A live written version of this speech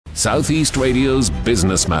Southeast Radio's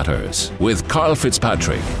Business Matters with Karl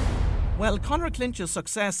Fitzpatrick. Well, Conor Clinch's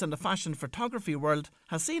success in the fashion photography world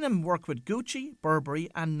has seen him work with Gucci, Burberry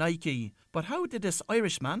and Nike. But how did this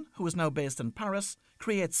Irishman, who is now based in Paris,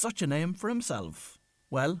 create such a name for himself?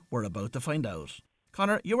 Well, we're about to find out.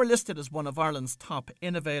 Conor, you were listed as one of Ireland's top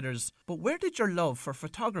innovators, but where did your love for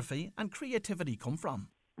photography and creativity come from?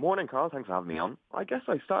 Morning, Carl. Thanks for having me on. I guess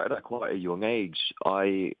I started at quite a young age.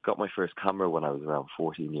 I got my first camera when I was around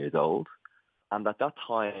 14 years old. And at that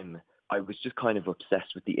time, I was just kind of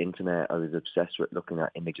obsessed with the internet. I was obsessed with looking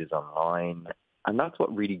at images online. And that's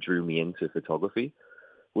what really drew me into photography,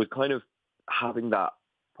 was kind of having that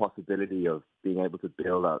possibility of being able to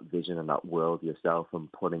build that vision and that world yourself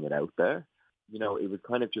and putting it out there. You know, it was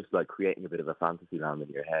kind of just like creating a bit of a fantasy land in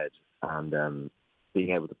your head and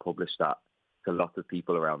being able to publish that to lots of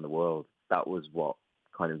people around the world. That was what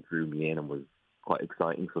kind of drew me in and was quite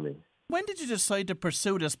exciting for me. When did you decide to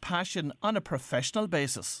pursue this passion on a professional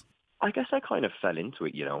basis? I guess I kind of fell into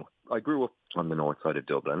it, you know. I grew up on the north side of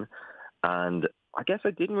Dublin, and I guess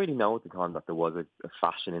I didn't really know at the time that there was a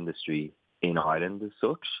fashion industry in Ireland as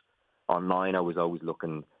such. Online, I was always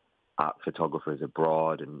looking at photographers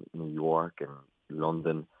abroad in New York and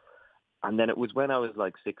London. And then it was when I was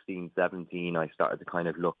like 16, 17, I started to kind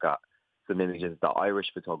of look at some images that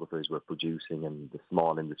Irish photographers were producing and the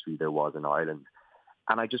small industry there was in Ireland.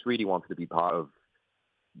 And I just really wanted to be part of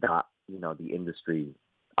that, you know, the industry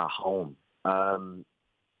at home.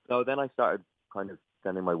 So then I started kind of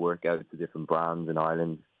sending my work out to different brands in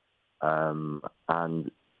Ireland.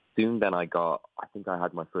 And soon then I think I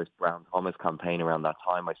had my first Brown Thomas campaign around that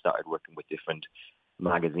time. I started working with different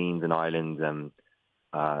magazines in Ireland and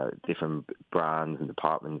different brands and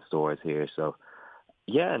department stores here. So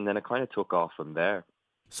yeah, and then it kind of took off from there.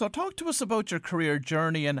 So talk to us about your career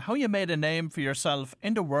journey and how you made a name for yourself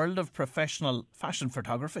in the world of professional fashion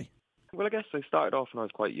photography. Well, I guess I started off when I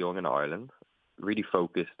was quite young in Ireland, really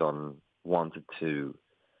focused on wanted to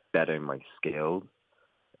better my skills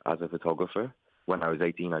as a photographer. When I was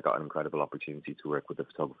 18, I got an incredible opportunity to work with the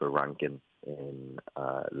photographer Rankin in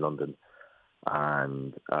London.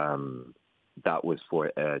 And that was for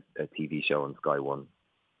a TV show on Sky One,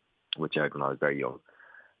 which aired when I was very young.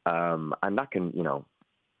 And that can, you know,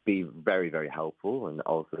 be very, very helpful. And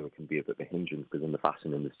also it can be a bit of a hindrance because in the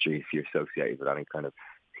fashion industry, if you're associated with any kind of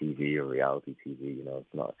TV or reality TV, you know,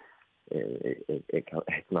 it's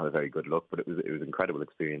not a very good look. But it was an incredible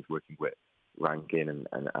experience working with Rankin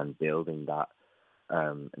and building that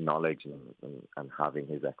knowledge and having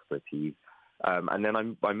his expertise. And then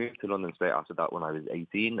I moved to London straight after that when I was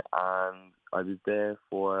 18, and I was there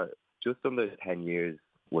for just under 10 years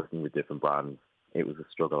working with different brands. It was a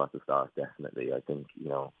struggle at the start, definitely. I think, you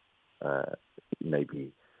know,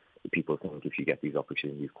 maybe people think if you get these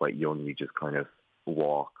opportunities quite young, you just kind of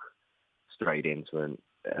walk straight into an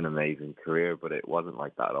amazing career, but it wasn't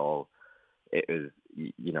like that at all. It was,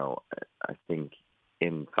 you know, I think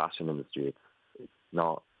in fashion industry, it's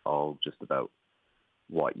not all just about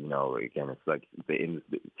what you know. Again, it's like the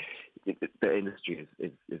industry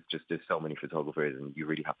is just, there's so many photographers, and you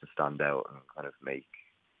really have to stand out and kind of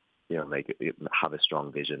have a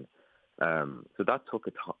strong vision. So that took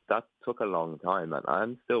a long time, and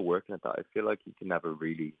I'm still working at that. I feel like you can never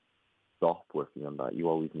really stop working on that. You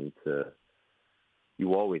always need to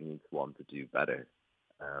want to do better.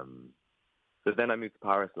 So then I moved to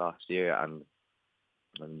Paris last year, and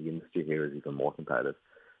the industry here is even more competitive.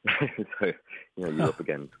 So, you know, you're up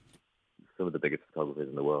against some of the biggest photographers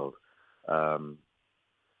in the world.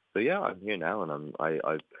 So yeah, I'm here now, and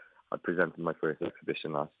I presented my first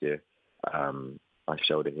exhibition last year. I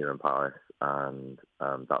showed it here in Paris, and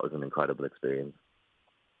that was an incredible experience.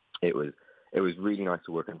 It was really nice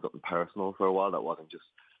to work on something personal for a while. That wasn't just,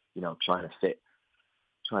 you know, trying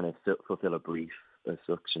to fulfill a brief as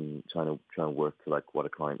such, and trying to work to like what a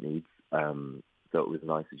client needs. So it was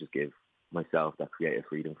nice to just give myself that creative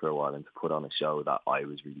freedom for a while and to put on a show that I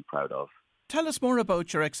was really proud of. Tell us more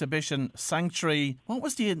about your exhibition, Sanctuary. What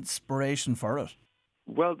was the inspiration for it?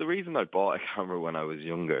 Well, the reason I bought a camera when I was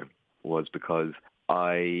younger was because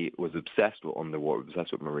I was obsessed with underwater,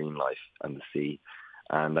 obsessed with marine life and the sea.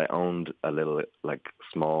 And I owned I had a little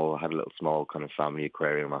small kind of family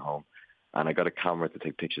aquarium at home. And I got a camera to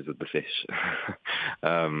take pictures of the fish.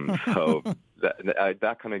 So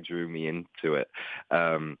that kind of drew me into it.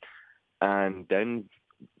 And then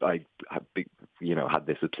I had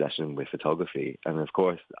this obsession with photography. And of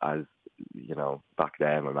course, as you know, back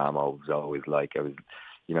then my mom was always like,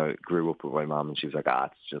 grew up with my mom, and she was like,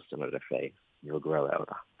 it's just another phase. You'll grow out of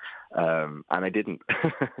that. And I didn't.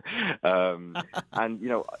 And, you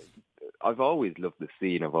know, I've always loved the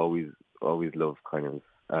sea, and I've always loved kind of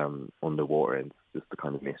underwater. And it's just the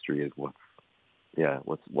kind of mystery is what's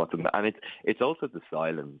in that. And it's also the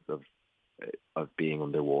silence of being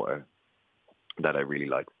underwater that I really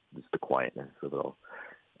like, just the quietness of it all.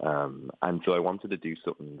 And so I wanted to do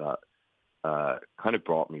something that kind of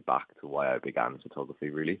brought me back to why I began photography,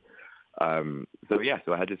 really. So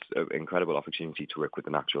I had this incredible opportunity to work with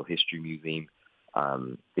the Natural History Museum.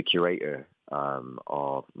 The curator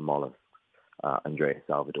of mollusks, Andrea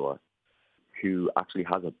Salvador, who actually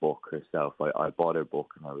has a book herself. I bought her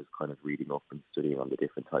book and I was kind of reading up and studying on the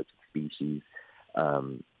different types of species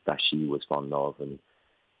that she was fond of. And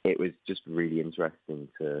it was just really interesting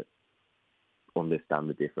to understand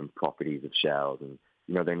the different properties of shells. And,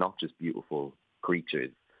 they're not just beautiful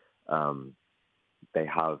creatures. They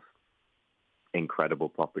have incredible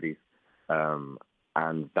properties.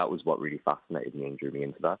 And that was what really fascinated me and drew me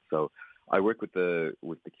into that. So I worked with the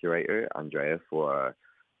curator, Andrea, for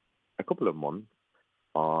a couple of months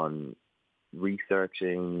on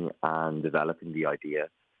researching and developing the idea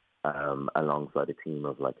alongside a team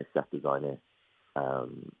of like a set designer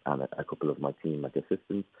and a couple of my team like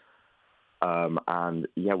assistants.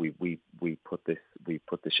 We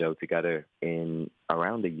put the show together in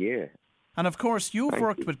around a year. And of course, you've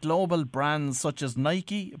worked with global brands such as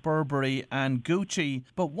Nike, Burberry and Gucci.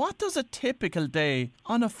 But what does a typical day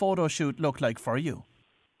on a photo shoot look like for you?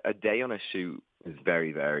 A day on a shoot is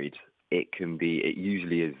very varied. It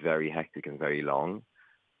usually is very hectic and very long.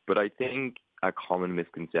 But I think a common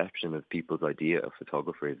misconception of people's idea of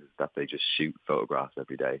photographers is that they just shoot photographs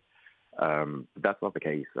every day. That's not the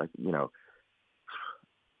case.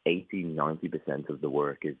 80-90% of the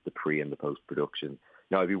work is the pre and the post-production.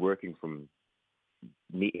 Now, I'd be working from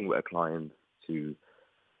meeting with a client to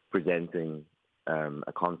presenting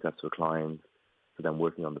a concept to a client, to then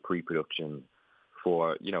working on the pre-production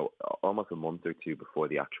for, almost a month or two before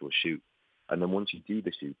the actual shoot. And then once you do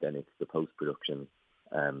the shoot, then it's the post-production,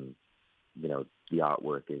 the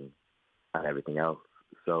artworking and everything else.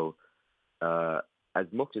 So as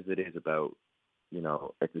much as it is about,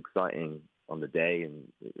 it's exciting on the day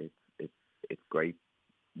and it's great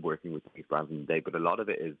working with these brands in the day, but a lot of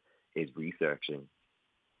it is researching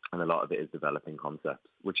and a lot of it is developing concepts,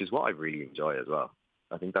 which is what I really enjoy as well.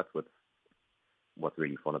 I think that's what's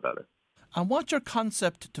really fun about it. And what's your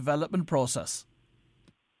concept development process?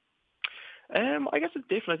 I guess it's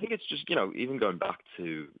different. I think it's just, even going back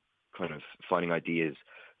to kind of finding ideas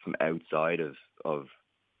from outside of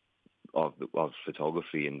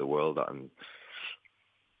photography in the world that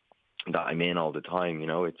I'm in all the time.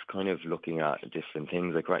 It's kind of looking at different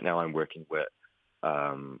things. Like right now I'm working with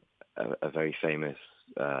a very famous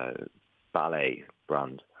ballet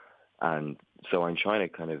brand. And so I'm trying to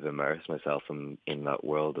kind of immerse myself in that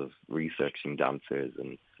world of researching dancers.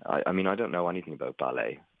 And I don't know anything about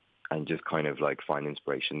ballet, and just kind of like find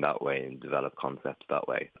inspiration that way and develop concepts that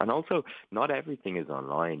way. And also, not everything is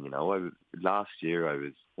online. Last year I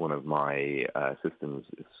was, one of my assistants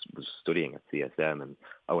was studying at CSM, and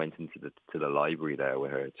I went into the library there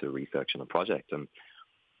with her to research on a project. And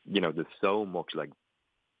there's so much like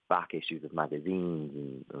back issues of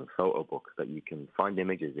magazines and photo books that you can find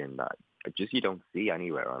images in that just you don't see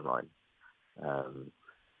anywhere online.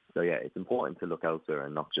 It's important to look elsewhere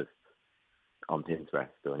and not just on Pinterest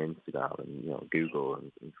or on Instagram and Google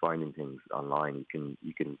and finding things online.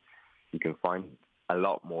 You can find a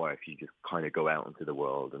lot more if you just kind of go out into the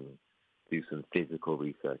world and do some physical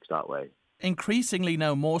research that way. Increasingly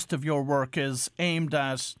now, most of your work is aimed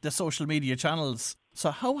at the social media channels.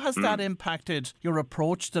 So how has that impacted your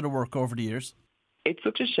approach to the work over the years? It's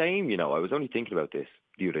such a shame, I was only thinking about this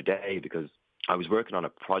the other day because I was working on a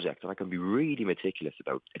project and I can be really meticulous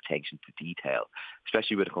about attention to detail,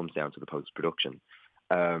 especially when it comes down to the post-production.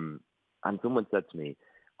 And someone said to me,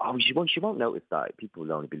 she won't notice that people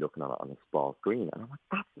will only be looking at it on a small screen. And I'm like,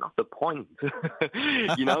 that's not the point.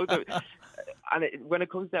 When it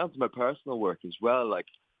comes down to my personal work as well, like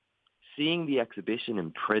seeing the exhibition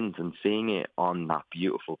in print and seeing it on that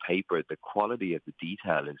beautiful paper, the quality of the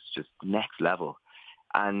detail is just next level.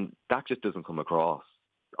 And that just doesn't come across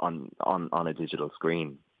on a digital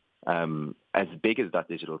screen. As big as that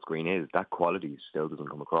digital screen is, that quality still doesn't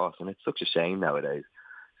come across. And it's such a shame nowadays.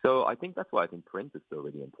 So I think that's why I think print is still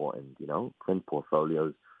really important, print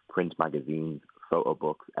portfolios, print magazines, photo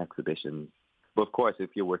books, exhibitions. But of course,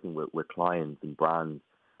 if you're working with clients and brands,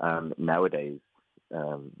 nowadays,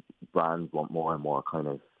 brands want more and more kind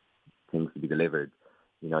of things to be delivered.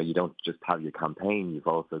 You don't just have your campaign, you've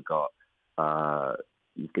also got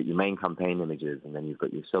your main campaign images, and then you've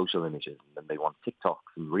got your social images, and then they want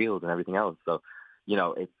TikToks and Reels and everything else. So,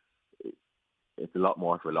 it's a lot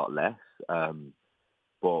more for a lot less.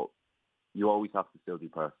 But you always have to still do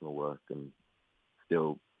personal work and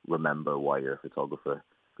still remember why you're a photographer,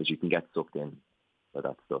 because you can get sucked in by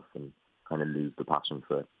that stuff and kind of lose the passion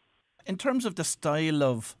for it. In terms of the style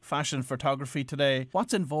of fashion photography today,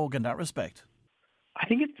 what's in vogue in that respect? I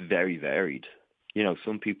think it's very varied. You know,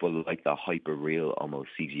 some people like that hyper real, almost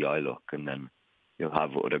CGI look, and then you'll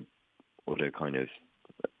have other kind of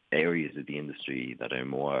areas of the industry that are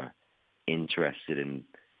more interested in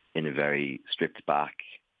a very stripped back,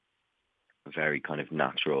 very kind of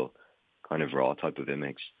natural, kind of raw type of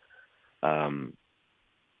image.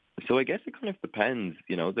 So I guess it kind of depends.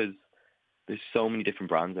 You know, there's so many different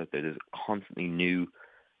brands out there. There's constantly new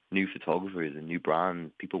photographers and new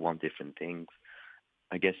brands. People want different things.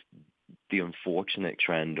 I guess the unfortunate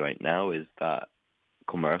trend right now is that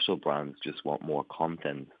commercial brands just want more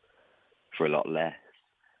content for a lot less.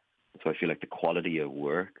 So I feel like the quality of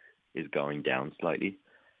work is going down slightly,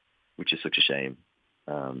 which is such a shame.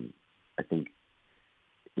 I think,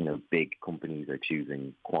 you know, big companies are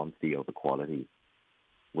choosing quantity over quality,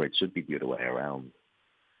 where it should be the other way around.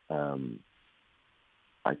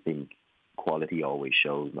 I think quality always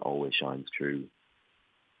shows and always shines through.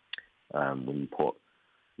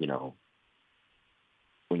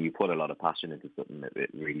 When you put a lot of passion into something, it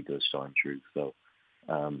really does shine through. So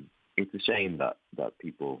it's a shame that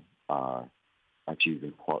people are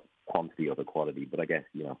choosing quantity over quality. But I guess,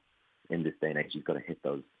 you know, in this day and age, you've got to hit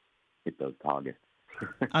those targets.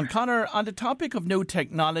 And Conor, on the topic of new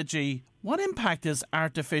technology, what impact is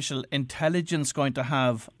artificial intelligence going to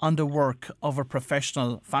have on the work of a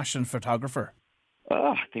professional fashion photographer?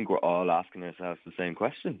 I think we're all asking ourselves the same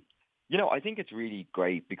question. You know, I think it's really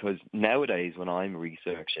great because nowadays when I'm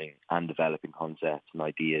researching and developing concepts and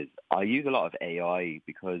ideas, I use a lot of AI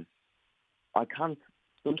because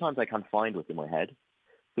sometimes I can't find what's in my head.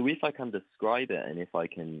 So if I can describe it and if I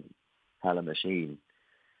can tell a machine,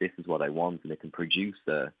 this is what I want, and it can produce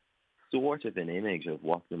a sort of an image of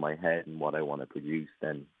what's in my head and what I want to produce,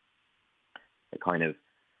 then it kind of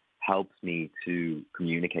helps me to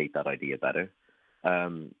communicate that idea better.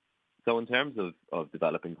 So in terms of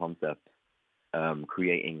developing concepts,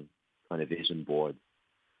 creating kind of vision boards,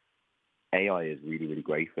 AI is really, really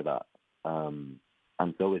great for that. And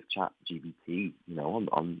so is ChatGPT. You know,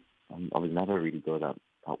 I was never really good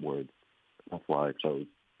at words. That's why I chose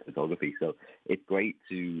photography. So it's great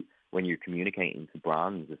when you're communicating to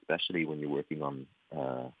brands, especially when you're working on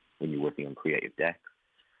creative decks.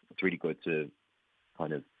 It's really good to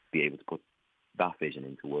kind of be able to put that vision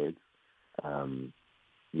into words.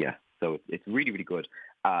 So it's really, really good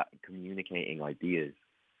at communicating ideas.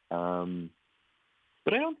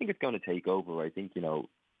 But I don't think it's going to take over. I think, you know,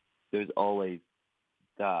 there's always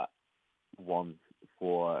that want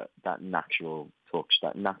for that natural touch,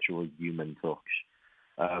 that natural human touch.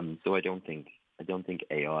 So I don't think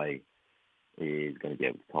AI is going to be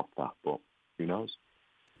able to top that, but who knows?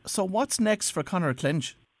 So what's next for Conor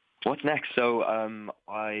Clinch? What's next? So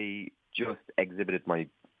I just exhibited my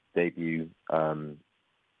debut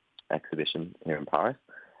exhibition here in Paris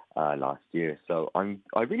last year. So I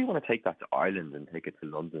really want to take that to Ireland and take it to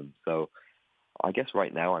London. So I guess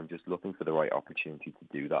right now I'm just looking for the right opportunity to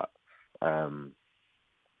do that,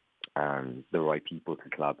 and the right people to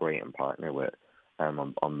collaborate and partner with.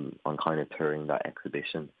 On kind of touring that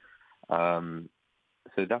exhibition.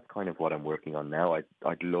 So that's kind of what I'm working on now.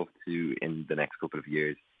 I'd love to, in the next couple of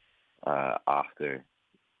years, after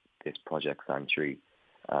this project Sanctuary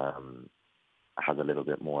has a little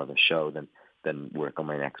bit more of a show, then work on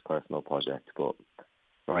my next personal project. But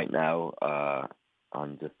right now,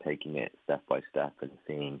 I'm just taking it step by step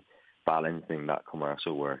and balancing that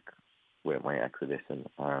commercial work with my exhibition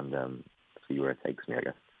and see where it takes me, I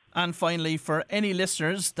guess. And finally, for any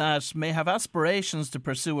listeners that may have aspirations to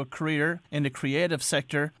pursue a career in the creative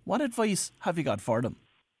sector, what advice have you got for them?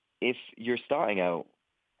 If you're starting out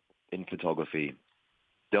in photography,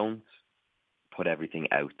 don't put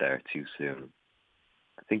everything out there too soon.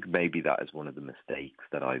 I think maybe that is one of the mistakes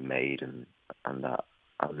that I've made and that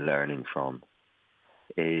I'm learning from,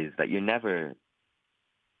 is that you never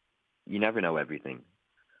know everything.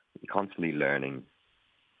 You're constantly learning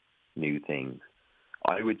new things.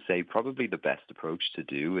 I would say probably the best approach to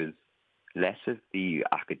do is less of the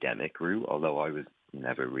academic route, although I was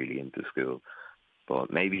never really into school,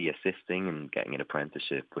 but maybe assisting and getting an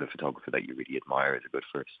apprenticeship with a photographer that you really admire is a good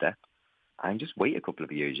first step. And just wait a couple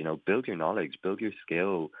of years, you know, build your knowledge, build your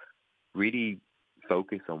skill, really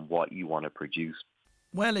focus on what you want to produce.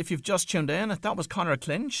 Well, if you've just tuned in, that was Conor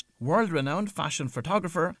Clinch, world-renowned fashion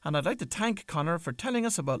photographer, and I'd like to thank Conor for telling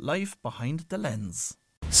us about life behind the lens.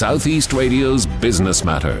 Southeast Radio's Business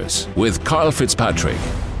Matters with Karl Fitzpatrick.